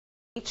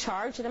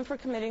charge them for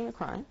committing the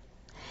crime.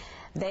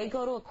 They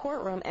go to a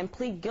courtroom and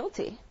plead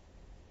guilty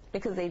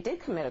because they did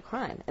commit a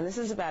crime. And this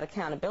is about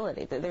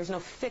accountability. There's no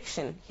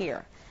fiction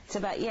here. It's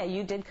about, yeah,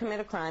 you did commit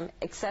a crime,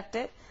 accept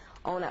it,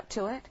 own up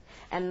to it,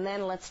 and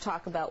then let's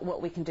talk about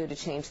what we can do to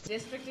change the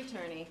District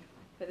Attorney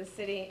for the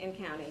City and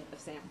County of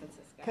San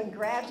Francisco.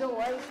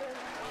 Congratulations.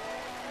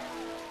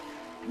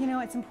 You know,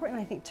 it's important,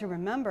 I think, to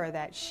remember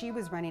that she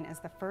was running as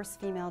the first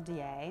female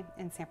DA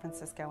in San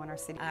Francisco in our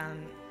city.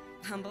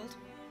 Humbled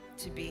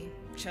to be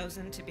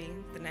chosen to be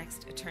the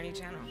next Attorney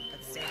General of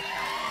the state of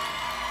California.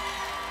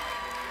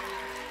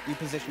 You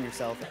position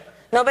yourself.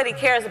 Nobody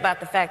cares about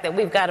the fact that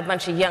we've got a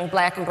bunch of young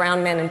black and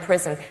brown men in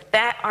prison.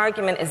 That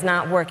argument is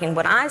not working.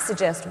 What I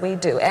suggest we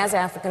do as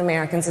African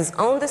Americans is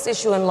own this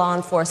issue in law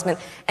enforcement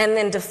and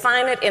then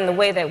define it in the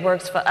way that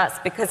works for us,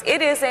 because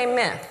it is a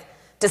myth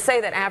to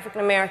say that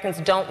African Americans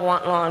don't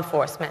want law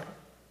enforcement.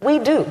 We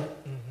do.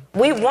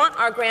 We want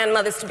our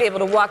grandmothers to be able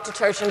to walk to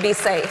church and be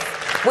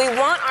safe. We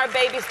want our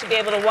babies to be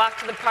able to walk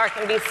to the park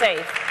and be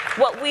safe.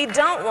 What we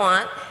don't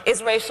want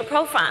is racial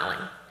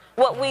profiling.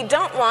 What we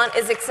don't want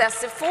is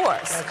excessive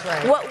force. That's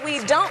right. What we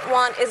don't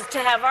want is to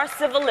have our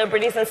civil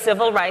liberties and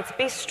civil rights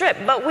be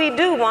stripped. But we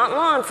do want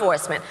law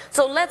enforcement.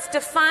 So let's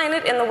define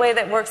it in the way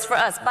that works for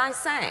us by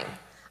saying,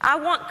 I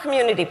want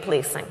community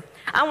policing.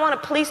 I want a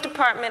police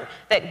department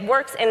that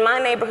works in my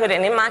neighborhood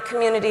and in my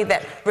community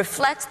that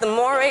reflects the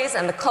mores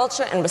and the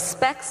culture and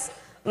respects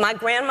my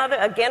grandmother,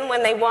 again,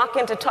 when they walk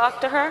in to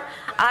talk to her.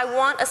 I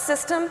want a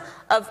system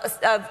of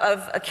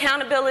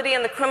accountability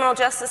in the criminal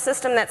justice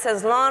system that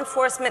says law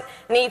enforcement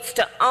needs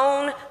to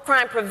own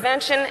crime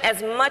prevention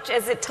as much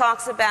as it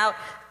talks about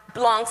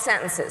long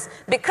sentences.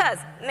 Because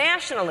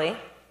nationally,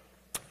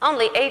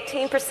 only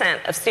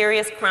 18% of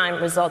serious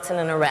crime results in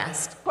an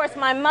arrest. Of course,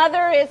 my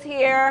mother is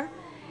here.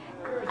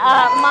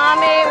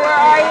 Mommy, where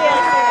are you?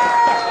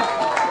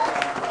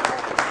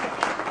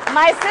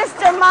 My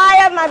sister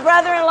Maya, my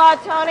brother-in-law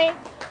Tony.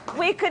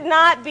 We could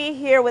not be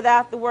here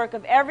without the work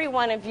of every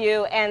one of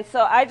you, and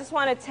so I just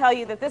want to tell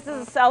you that this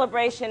is a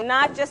celebration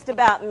not just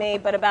about me,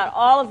 but about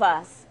all of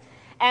us,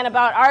 and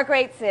about our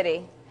great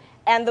city,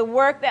 and the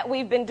work that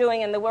we've been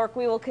doing and the work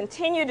we will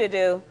continue to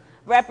do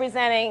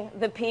representing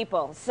the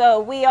people. So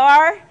we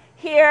are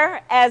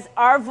here as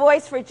our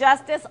voice for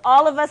justice.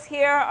 All of us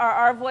here are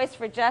our voice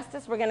for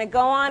justice. We're going to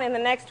go on in the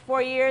next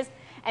 4 years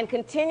and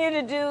continue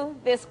to do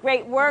this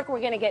great work.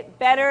 We're going to get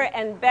better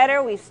and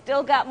better. We've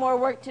still got more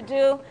work to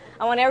do.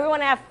 I want everyone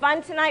to have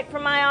fun tonight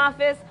from my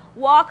office.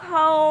 Walk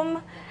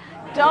home.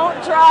 Don't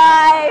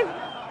drive.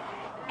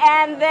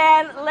 And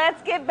then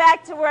let's get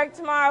back to work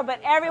tomorrow.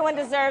 But everyone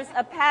deserves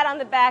a pat on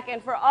the back.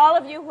 And for all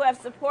of you who have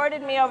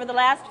supported me over the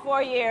last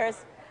 4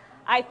 years,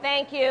 I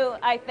thank you,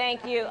 I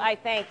thank you, I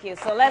thank you.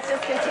 So let's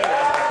just continue.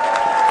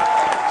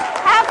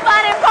 Have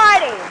fun and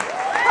party.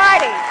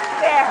 Party.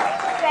 There.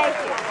 Thank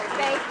you.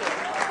 Thank you.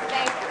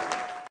 Thank you.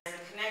 The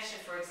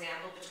connection, for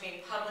example, between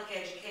public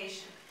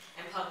education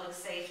and public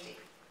safety.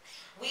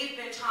 We've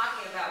been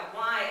talking about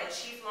why a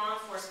chief law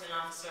enforcement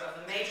officer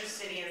of a major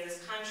city in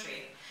this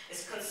country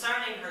is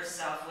concerning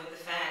herself with the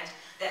fact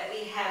that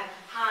we have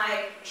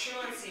high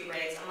truancy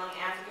rates among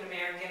African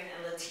American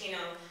and Latino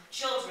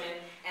children,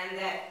 and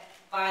that,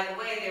 by the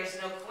way, there's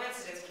no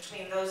coincidence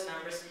between those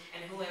numbers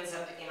and who ends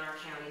up in our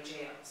county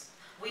jails.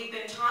 We've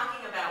been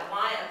talking about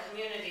why a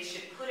community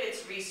should put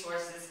its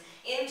resources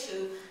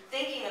into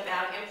thinking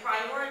about and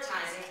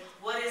prioritizing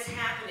what is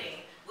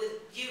happening with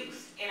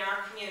youth in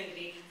our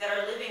community that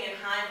are living in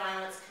high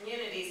violence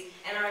communities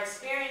and are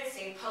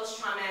experiencing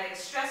post-traumatic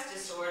stress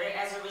disorder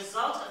as a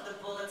result of the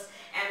bullets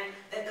and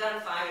the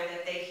gunfire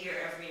that they hear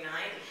every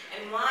night,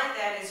 and why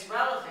that is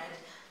relevant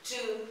to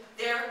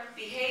their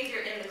behavior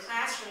in the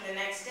classroom the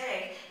next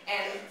day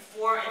and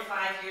 4 and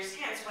 5 years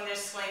hence when they're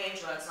slinging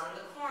drugs on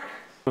the corner.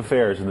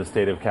 Affairs in the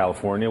state of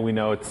California. We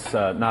know it's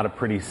not a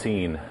pretty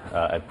scene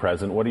at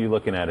present. What are you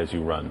looking at as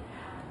you run?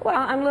 Well,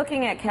 I'm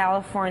looking at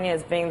California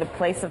as being the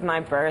place of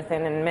my birth,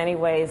 and in many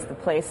ways the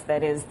place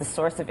that is the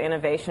source of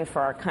innovation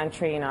for our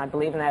country. You know, I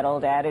believe in that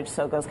old adage,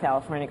 so goes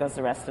California, goes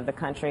the rest of the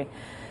country.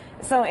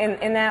 So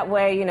in that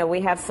way, you know,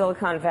 we have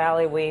Silicon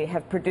Valley. We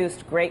have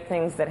produced great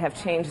things that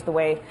have changed the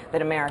way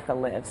that America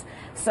lives.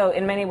 So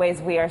in many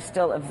ways, we are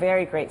still a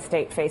very great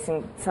state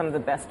facing some of the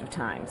best of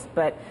times.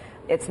 But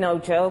it's no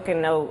joke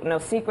and no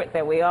secret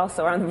that we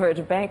also are on the verge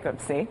of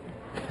bankruptcy,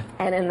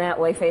 and in that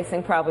way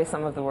facing probably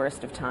some of the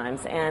worst of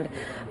times. And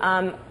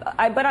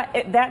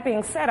that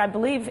being said, I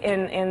believe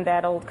in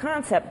that old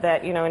concept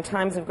that, you know, in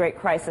times of great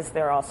crisis,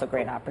 there are also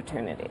great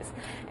opportunities.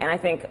 And I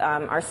think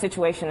our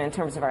situation in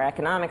terms of our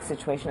economic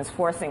situation is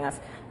forcing us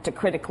to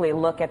critically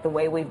look at the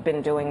way we've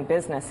been doing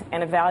business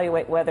and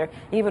evaluate whether,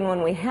 even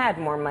when we had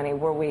more money,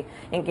 were we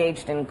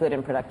engaged in good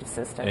and productive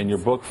systems. And your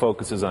book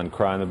focuses on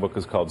crime. The book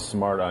is called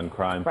Smart on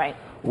Crime. Right.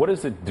 What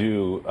does it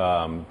do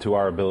to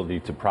our ability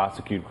to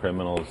prosecute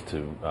criminals,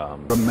 to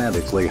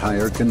dramatically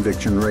higher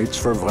conviction rates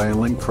for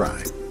violent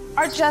crime?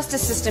 Our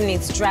justice system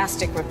needs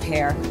drastic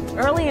repair.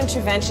 Early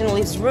intervention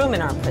leaves room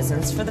in our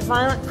prisons for the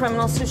violent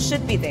criminals who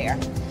should be there.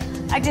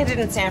 I did it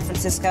in San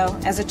Francisco.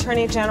 As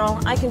Attorney General,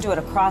 I can do it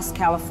across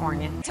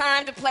California.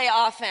 Time to play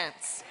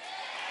offense.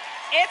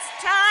 It's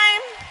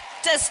time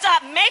to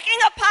stop making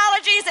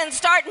apologies and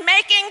start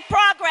making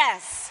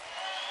progress.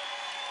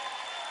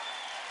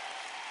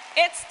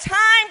 It's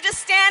time to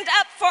stand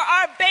up for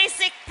our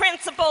basic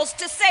principles,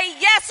 to say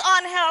yes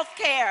on health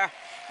care,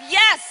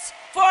 yes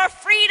for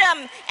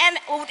freedom and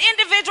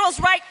individuals'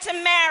 right to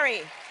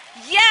marry,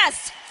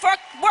 yes for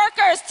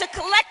workers to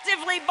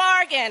collectively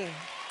bargain,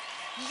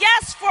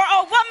 yes for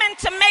a woman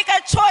to make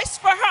a choice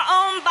for her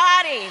own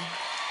body,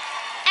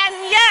 and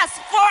yes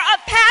for a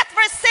path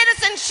for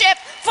citizenship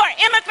for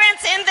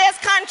immigrants in this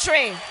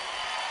country.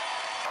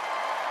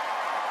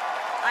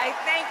 I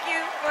thank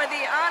you for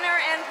the honor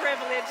and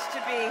privilege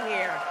to be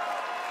here.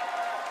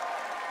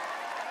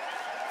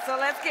 So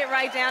let's get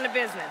right down to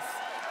business.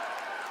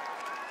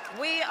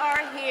 We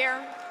are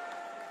here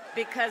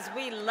because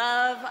we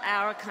love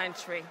our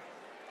country,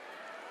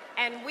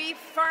 and we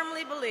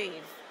firmly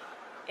believe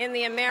in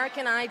the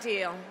American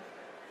ideal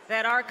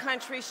that our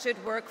country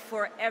should work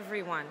for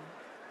everyone.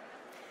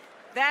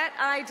 That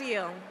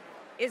ideal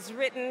is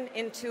written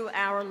into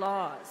our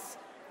laws,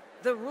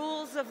 the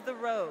rules of the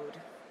road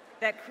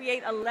that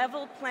create a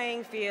level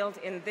playing field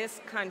in this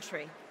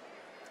country.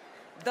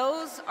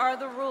 Those are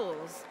the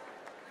rules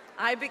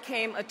I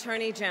became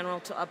Attorney General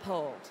to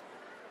uphold.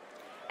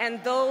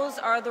 And those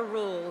are the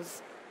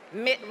rules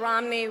Mitt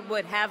Romney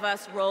would have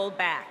us roll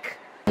back.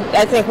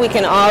 I think we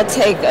can all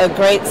take a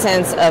great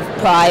sense of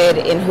pride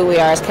in who we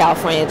are as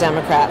California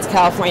Democrats.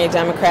 California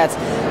Democrats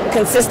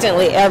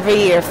consistently every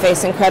year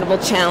face incredible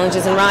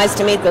challenges and rise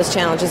to meet those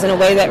challenges in a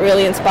way that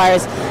really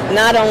inspires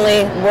not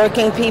only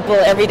working people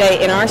every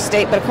day in our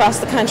state but across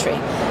the country.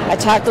 I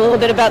talked a little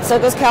bit about so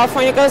goes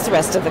California, goes the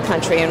rest of the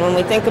country, and when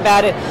we think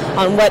about it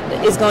on what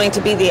is going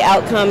to be the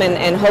outcome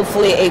and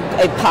hopefully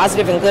a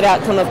positive and good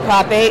outcome of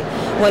Prop 8,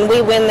 when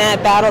we win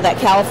that battle, that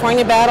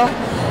California battle,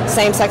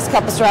 same-sex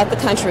couples throughout the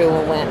country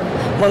will win.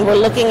 When we're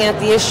looking at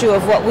the issue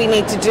of what we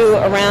need to do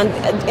around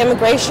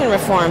immigration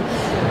reform,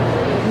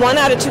 1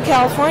 out of 2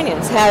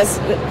 Californians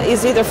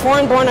is either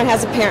foreign-born or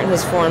has a parent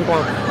who's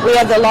foreign-born. We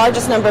have the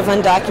largest number of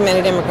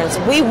undocumented immigrants.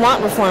 We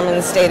want reform in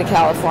the state of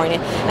California,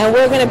 and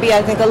we're going to be,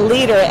 I think, a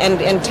leader,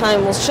 and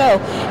time will show,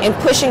 in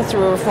pushing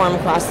through reform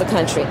across the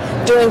country,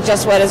 doing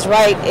just what is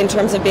right in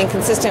terms of being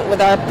consistent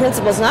with our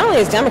principles, not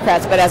only as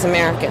Democrats, but as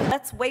Americans.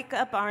 Let's wake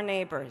up our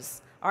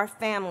neighbors, our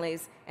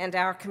families, and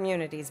our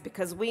communities,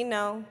 because we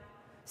know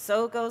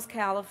so goes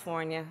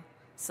California,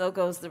 so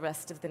goes the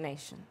rest of the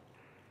nation.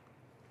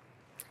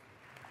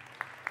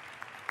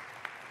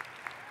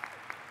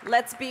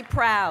 Let's be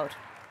proud.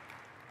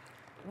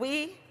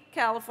 We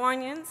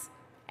Californians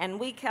and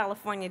we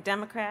California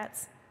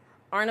Democrats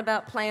aren't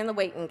about playing the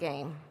waiting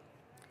game.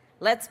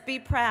 Let's be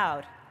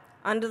proud.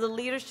 Under the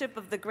leadership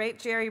of the great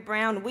Jerry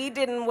Brown, we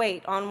didn't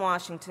wait on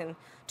Washington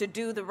to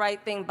do the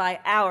right thing by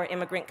our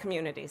immigrant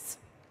communities.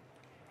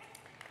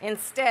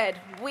 Instead,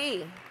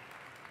 we,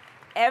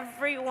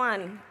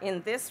 everyone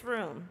in this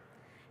room,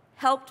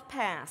 helped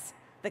pass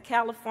the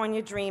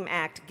California Dream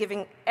Act,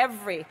 giving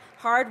every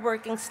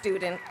hardworking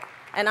student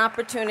an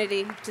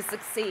opportunity to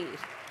succeed.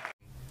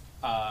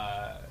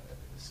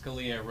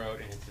 Scalia wrote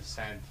in his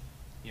dissent,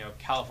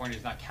 California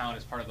does not count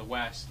as part of the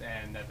West,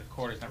 and that the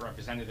court is not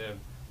representative.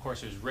 Of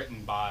course, it was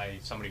written by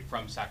somebody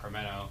from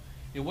Sacramento.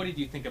 What did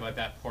you think about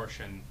that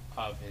portion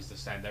of his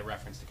dissent, that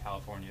reference to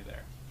California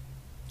there?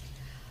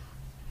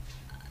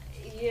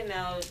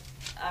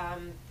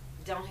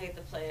 Don't hate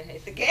the player,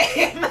 hate the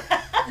game.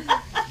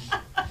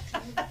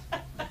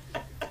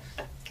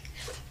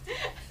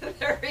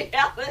 The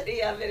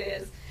reality of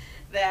it is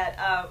that,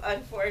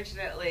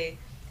 unfortunately,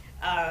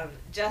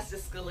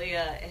 Justice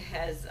Scalia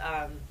has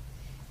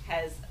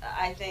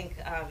I think,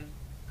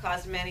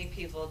 caused many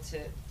people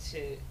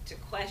to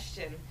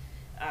question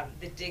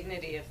the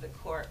dignity of the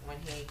court when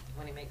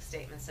he makes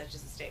statements such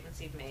as the statements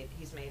he's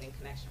made in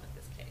connection with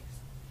this case,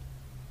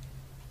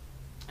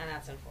 and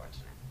that's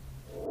unfortunate.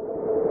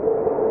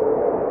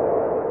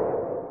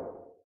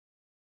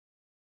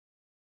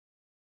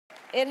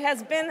 It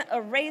has been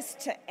a race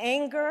to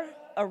anger,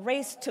 a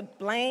race to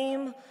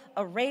blame,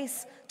 a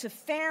race to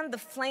fan the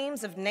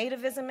flames of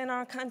nativism in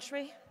our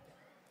country.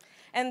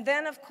 And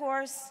then, of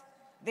course,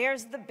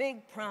 there's the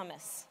big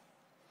promise.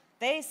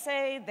 They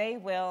say they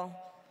will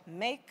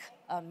make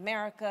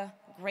America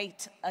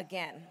great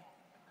again.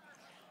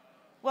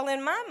 Well,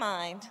 in my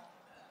mind,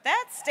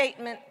 that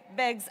statement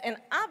begs an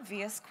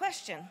obvious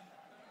question.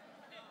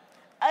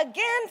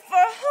 Again,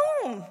 for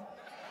whom?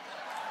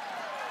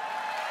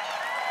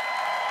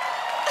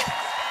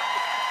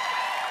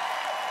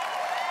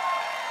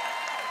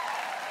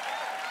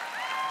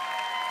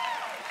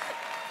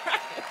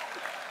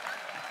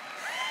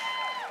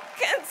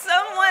 Can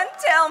someone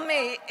tell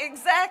me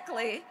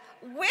exactly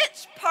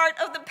which part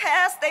of the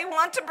past they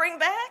want to bring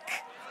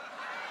back?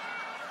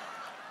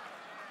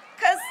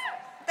 Because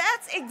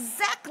that's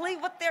exactly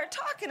what they're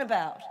talking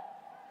about.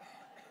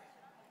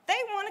 They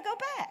want to go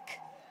back.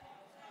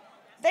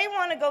 They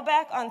want to go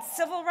back on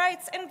civil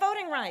rights and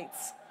voting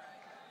rights.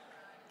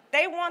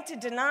 They want to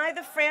deny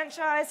the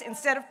franchise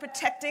instead of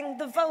protecting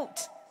the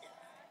vote.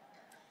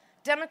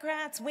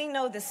 Democrats, we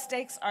know the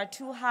stakes are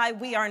too high.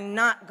 We are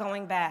not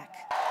going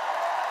back.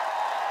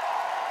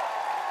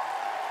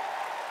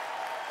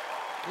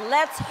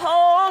 Let's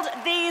hold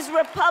these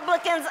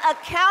Republicans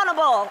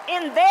accountable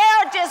in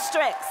their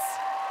districts.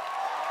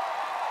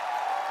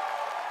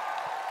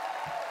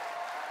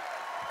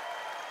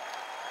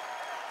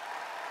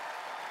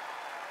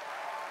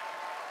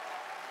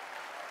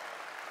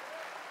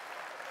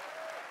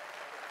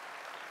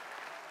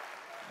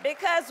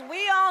 Because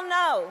we all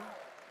know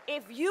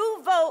if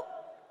you vote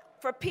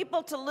for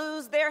people to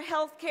lose their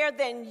health care,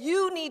 then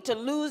you need to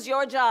lose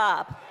your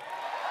job.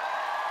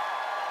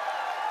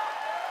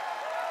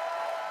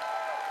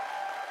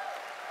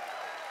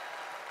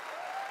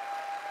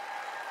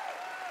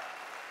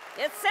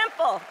 It's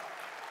simple.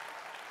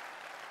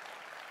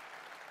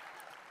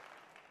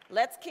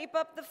 Let's keep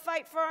up the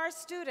fight for our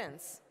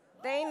students.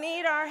 They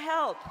need our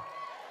help.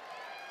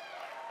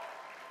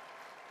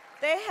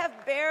 They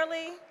have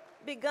barely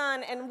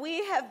begun, and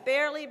we have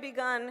barely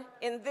begun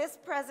in this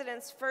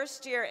president's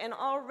first year, and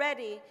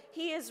already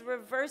he is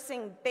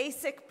reversing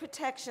basic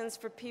protections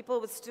for people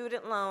with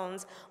student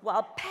loans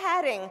while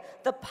padding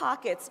the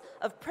pockets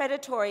of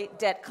predatory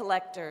debt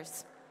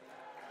collectors.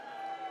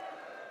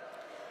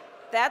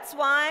 That's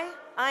why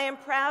I am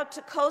proud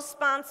to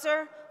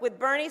co-sponsor with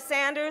Bernie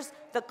Sanders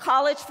the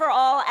College for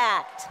All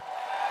Act.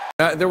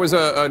 There was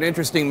an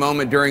interesting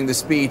moment during the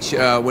speech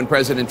when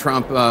President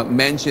Trump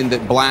mentioned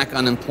that black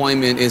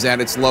unemployment is at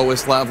its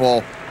lowest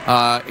level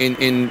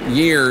in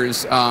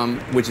years,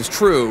 which is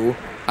true.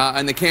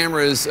 And the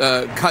cameras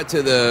cut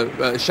to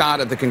the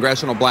shot of the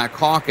Congressional Black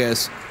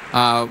Caucus.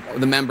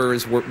 The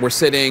members were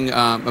sitting,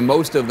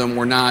 most of them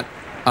were not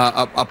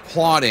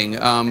applauding.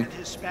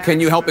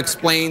 Can you help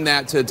explain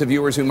that to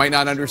viewers who might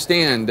not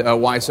understand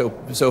why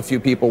so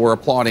few people were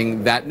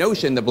applauding that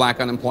notion that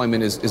black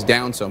unemployment is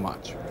down so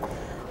much?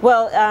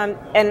 Well,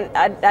 and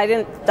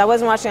I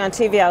wasn't watching on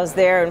TV. I was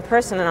there in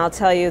person, and I'll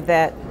tell you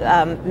that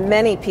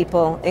many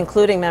people,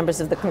 including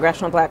members of the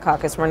Congressional Black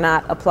Caucus, were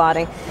not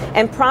applauding,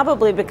 and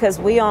probably because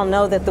we all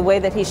know that the way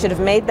that he should have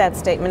made that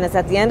statement is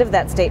at the end of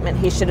that statement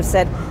he should have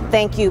said,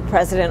 "Thank you,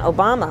 President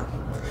Obama."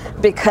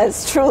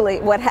 Because truly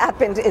what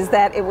happened is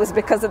that it was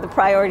because of the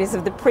priorities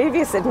of the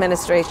previous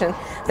administration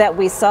that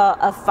we saw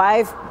a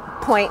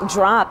 5-point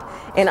drop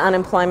in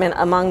unemployment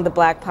among the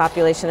black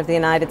population of the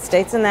United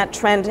States, and that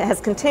trend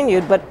has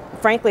continued, but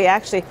frankly,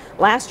 actually,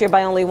 last year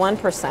by only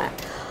 1%.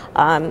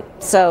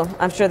 So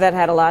I'm sure that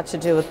had a lot to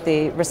do with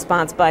the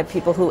response by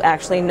people who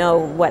actually know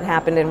what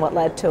happened and what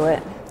led to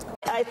it.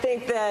 I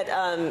think that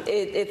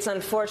it's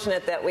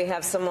unfortunate that we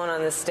have someone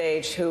on the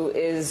stage who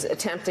is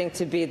attempting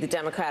to be the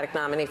Democratic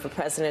nominee for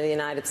President of the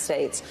United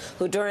States,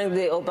 who during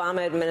the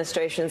Obama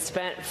administration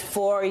spent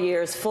 4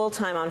 years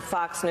full-time on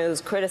Fox News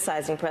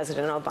criticizing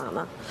President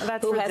Obama.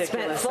 That's who ridiculous, has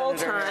spent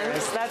full-time,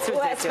 who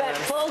has spent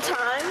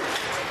full-time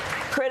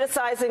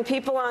criticizing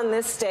people on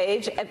this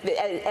stage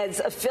as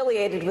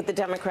affiliated with the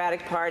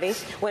Democratic Party.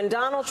 When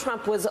Donald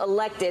Trump was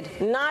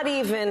elected, not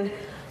even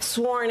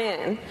sworn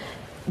in,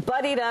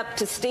 buddied up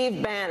to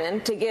Steve Bannon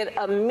to get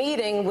a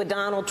meeting with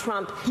Donald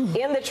Trump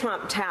in the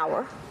Trump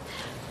Tower,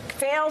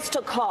 fails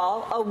to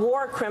call a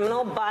war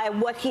criminal by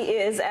what he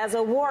is as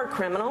a war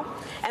criminal,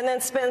 and then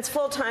spends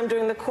full time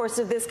during the course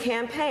of this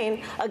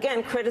campaign,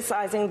 again,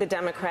 criticizing the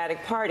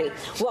Democratic Party.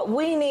 What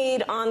we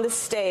need on the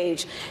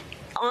stage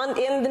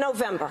in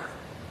November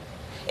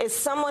is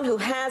someone who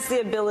has the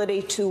ability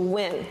to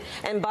win.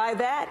 And by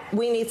that,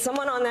 we need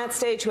someone on that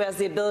stage who has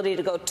the ability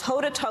to go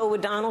toe-to-toe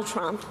with Donald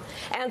Trump,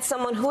 and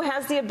someone who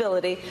has the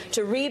ability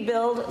to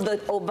rebuild the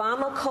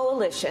Obama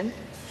coalition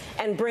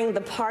and bring the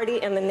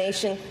party and the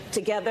nation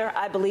together.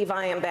 I believe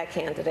I am that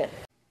candidate.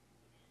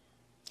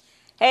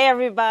 Hey,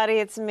 everybody,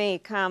 it's me,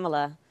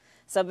 Kamala.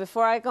 So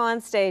before I go on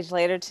stage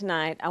later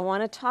tonight, I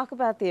want to talk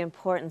about the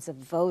importance of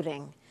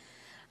voting.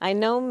 I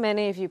know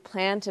many of you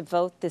plan to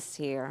vote this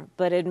year,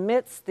 but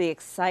amidst the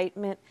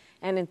excitement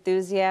and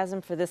enthusiasm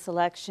for this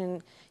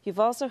election, you've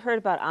also heard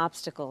about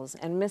obstacles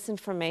and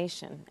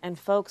misinformation and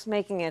folks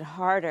making it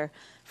harder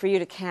for you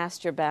to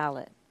cast your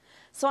ballot.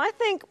 So I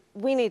think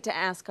we need to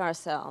ask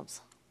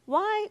ourselves,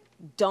 why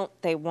don't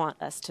they want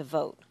us to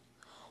vote?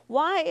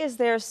 Why is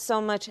there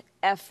so much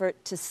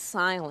effort to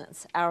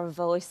silence our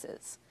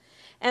voices?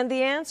 And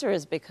the answer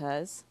is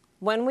because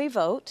when we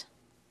vote,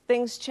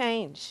 things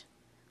change.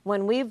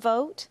 When we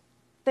vote,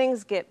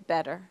 things get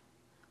better.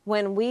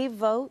 When we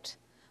vote,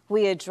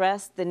 we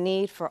address the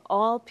need for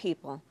all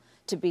people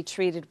to be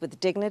treated with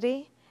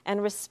dignity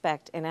and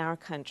respect in our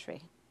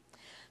country.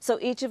 So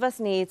each of us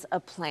needs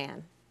a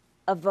plan,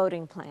 a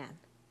voting plan.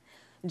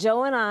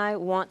 Joe and I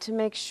want to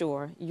make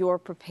sure you're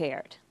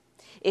prepared.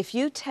 If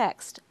you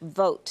text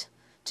VOTE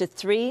to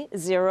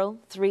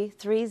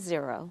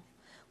 30330,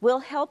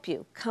 we'll help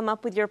you come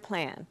up with your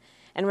plan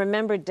and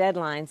remember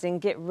deadlines and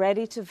get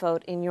ready to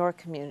vote in your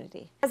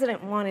community. The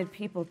president wanted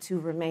people to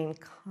remain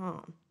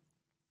calm.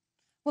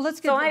 Well, let's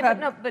get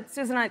but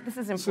Susan, this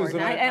is important.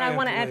 Susan, I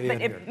want to add, but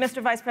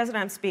Mr. Vice President,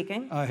 I'm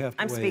speaking. I have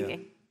to I'm weigh speaking.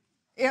 in.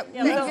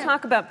 Let's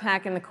talk about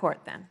packing the court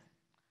then.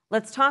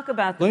 Let's talk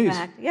about the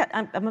fact. Yeah,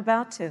 I'm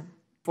about to.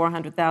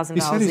 $400,000 a year.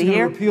 He said he's going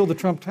to repeal the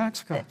Trump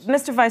tax cuts.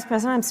 Mr. Vice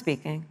President, I'm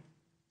speaking.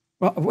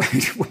 Well,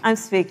 wait. I'm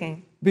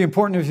speaking. It'd be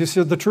important if you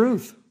said the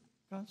truth.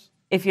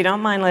 If you don't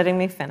mind letting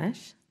me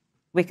finish,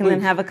 we can then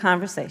have a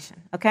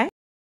conversation, okay?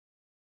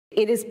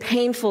 It is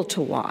painful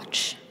to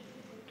watch.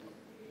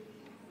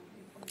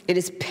 It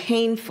is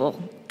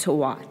painful to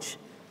watch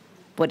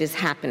what is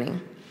happening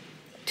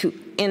to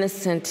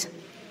innocent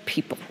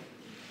people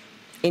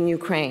in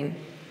Ukraine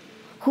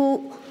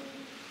who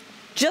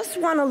just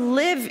want to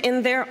live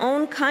in their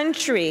own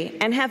country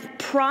and have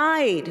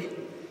pride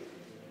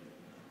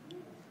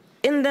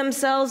in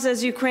themselves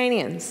as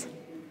Ukrainians,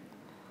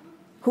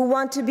 who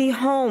want to be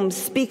home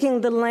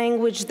speaking the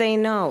language they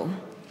know,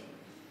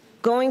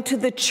 going to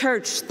the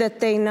church that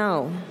they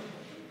know,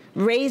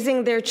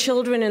 raising their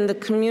children in the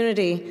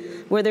community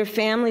where their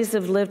families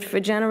have lived for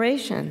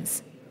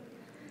generations.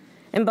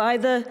 And by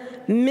the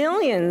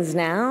millions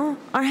now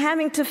are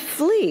having to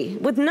flee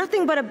with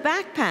nothing but a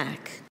backpack.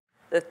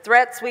 The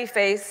threats we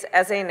face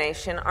as a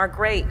nation are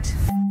great.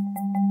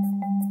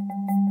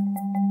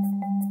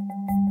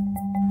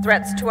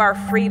 Threats to our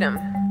freedom,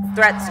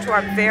 threats to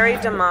our very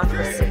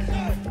democracy.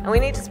 And we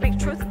need to speak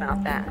truth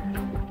about that.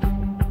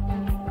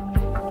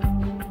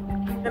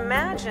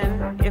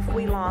 Imagine if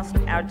we lost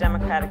our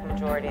Democratic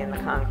majority in the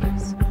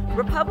Congress.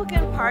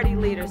 Republican Party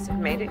leaders have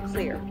made it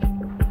clear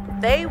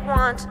they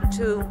want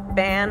to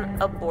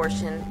ban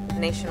abortion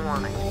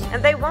nationwide.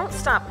 And they won't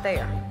stop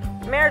there.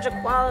 Marriage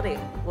equality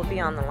will be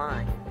on the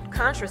line.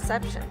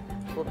 Contraception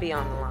will be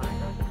on the line.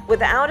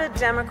 Without a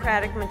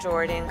Democratic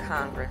majority in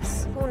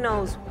Congress, who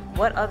knows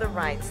what other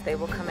rights they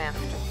will come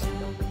after.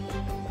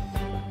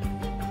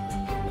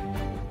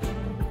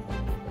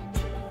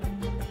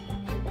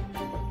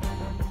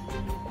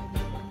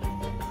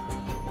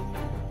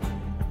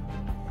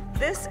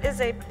 This is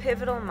a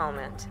pivotal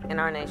moment in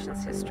our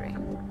nation's history.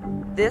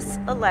 This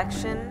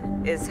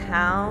election is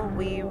how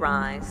we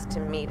rise to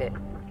meet it.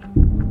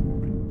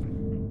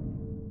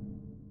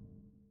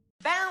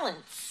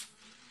 Balance.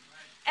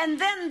 And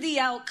then the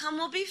outcome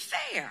will be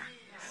fair.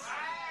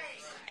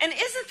 And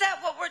isn't that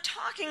what we're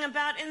talking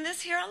about in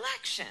this here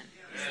election?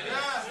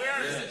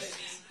 Yes.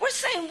 We're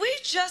saying we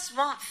just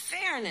want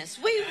fairness.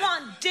 We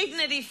want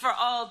dignity for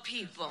all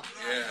people.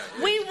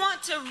 We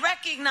want to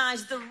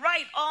recognize the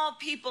right all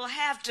people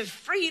have to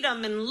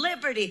freedom and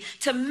liberty,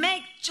 to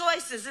make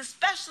choices,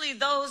 especially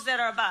those that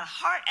are about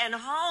heart and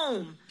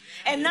home,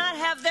 and not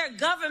have their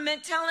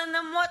government telling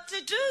them what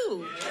to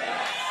do.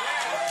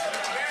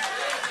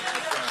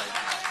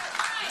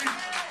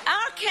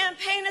 Our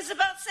campaign is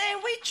about saying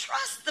we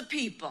trust the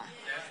people.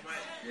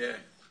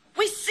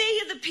 We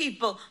see the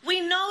people.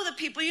 We know the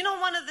people. You know,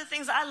 one of the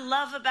things I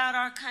love about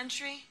our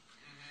country?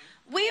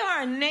 We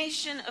are a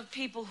nation of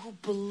people who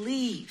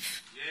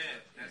believe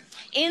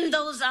in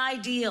those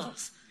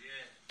ideals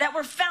that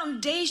were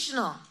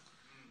foundational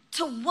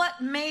to what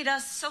made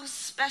us so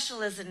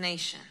special as a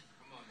nation.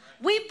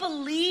 We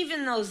believe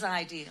in those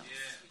ideals.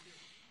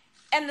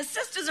 And the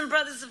sisters and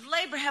brothers of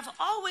labor have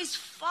always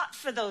fought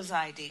for those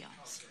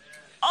ideals.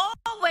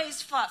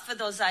 Always fought for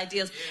those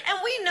ideals. And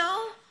we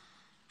know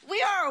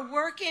we are a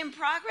work in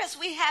progress.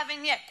 We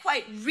haven't yet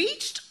quite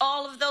reached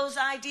all of those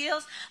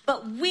ideals,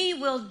 but we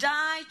will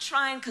die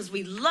trying because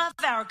we love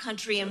our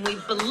country and we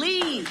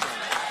believe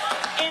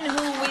in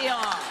who we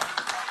are.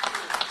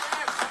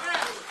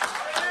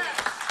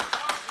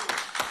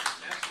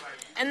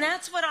 And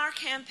that's what our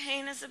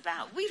campaign is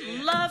about. We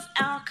love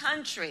our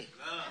country.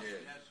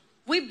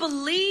 We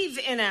believe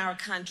in our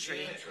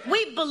country.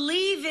 We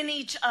believe in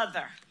each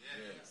other.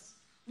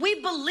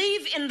 We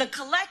believe in the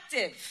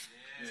collective.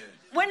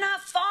 We're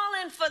not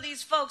falling for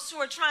these folks who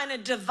are trying to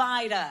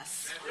divide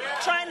us,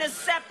 trying to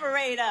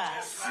separate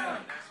us,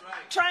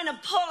 trying to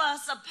pull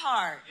us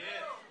apart.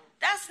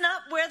 That's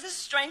not where the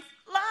strength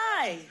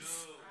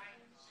lies.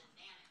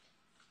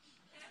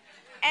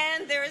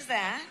 And there is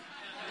that.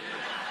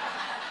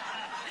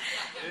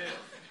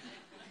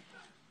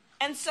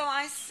 And so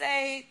I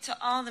say to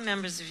all the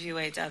members of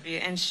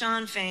UAW, and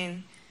Shawn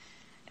Fain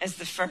is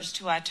the first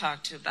who I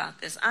talked to about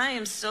this, I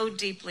am so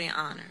deeply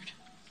honored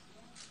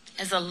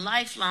as a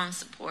lifelong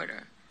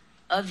supporter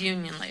of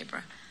union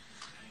labor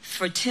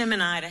for Tim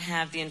and I to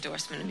have the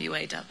endorsement of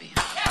UAW.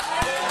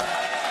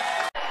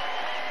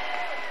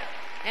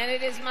 And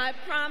it is my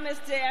promise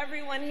to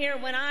everyone here,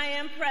 when I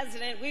am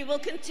president, we will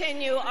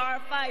continue our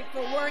fight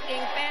for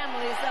working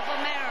families of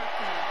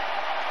America.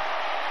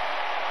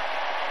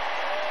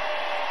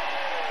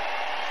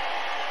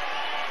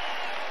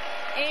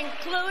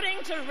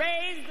 Including to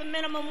raise the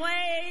minimum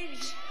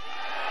wage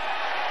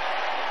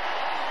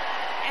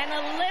and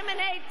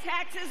eliminate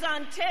taxes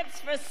on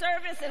tips for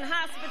service and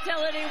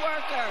hospitality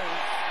workers.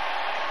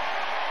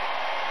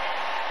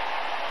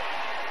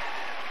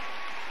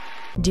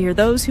 Dear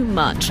those who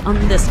munch on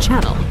this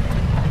channel,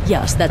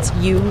 yes, that's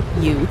you,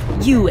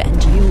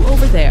 and you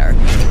over there.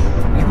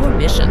 Your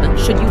mission,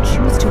 should you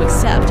choose to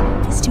accept,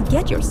 is to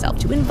get yourself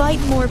to invite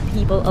more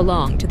people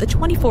along to the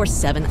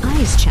 24/7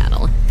 Eyes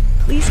channel.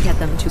 please get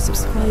them to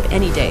subscribe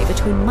any day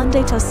between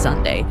Monday to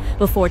Sunday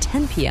before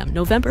 10 p.m.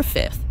 November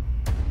 5th.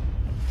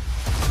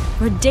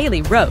 For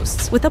daily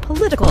roasts with a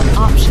political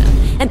option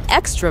and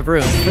extra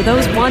room for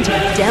those wanting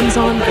Dems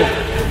on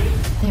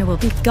board. There will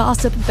be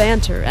gossip,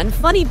 banter, and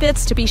funny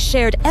bits to be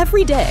shared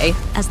every day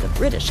as the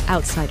British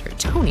outsider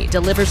Tony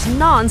delivers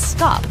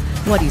non-stop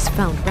what he's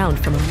found round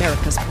from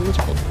America's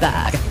political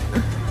bag.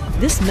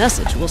 This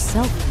message will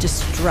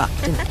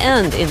self-destruct and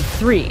end in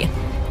 3,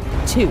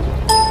 2,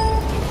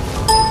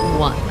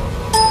 1.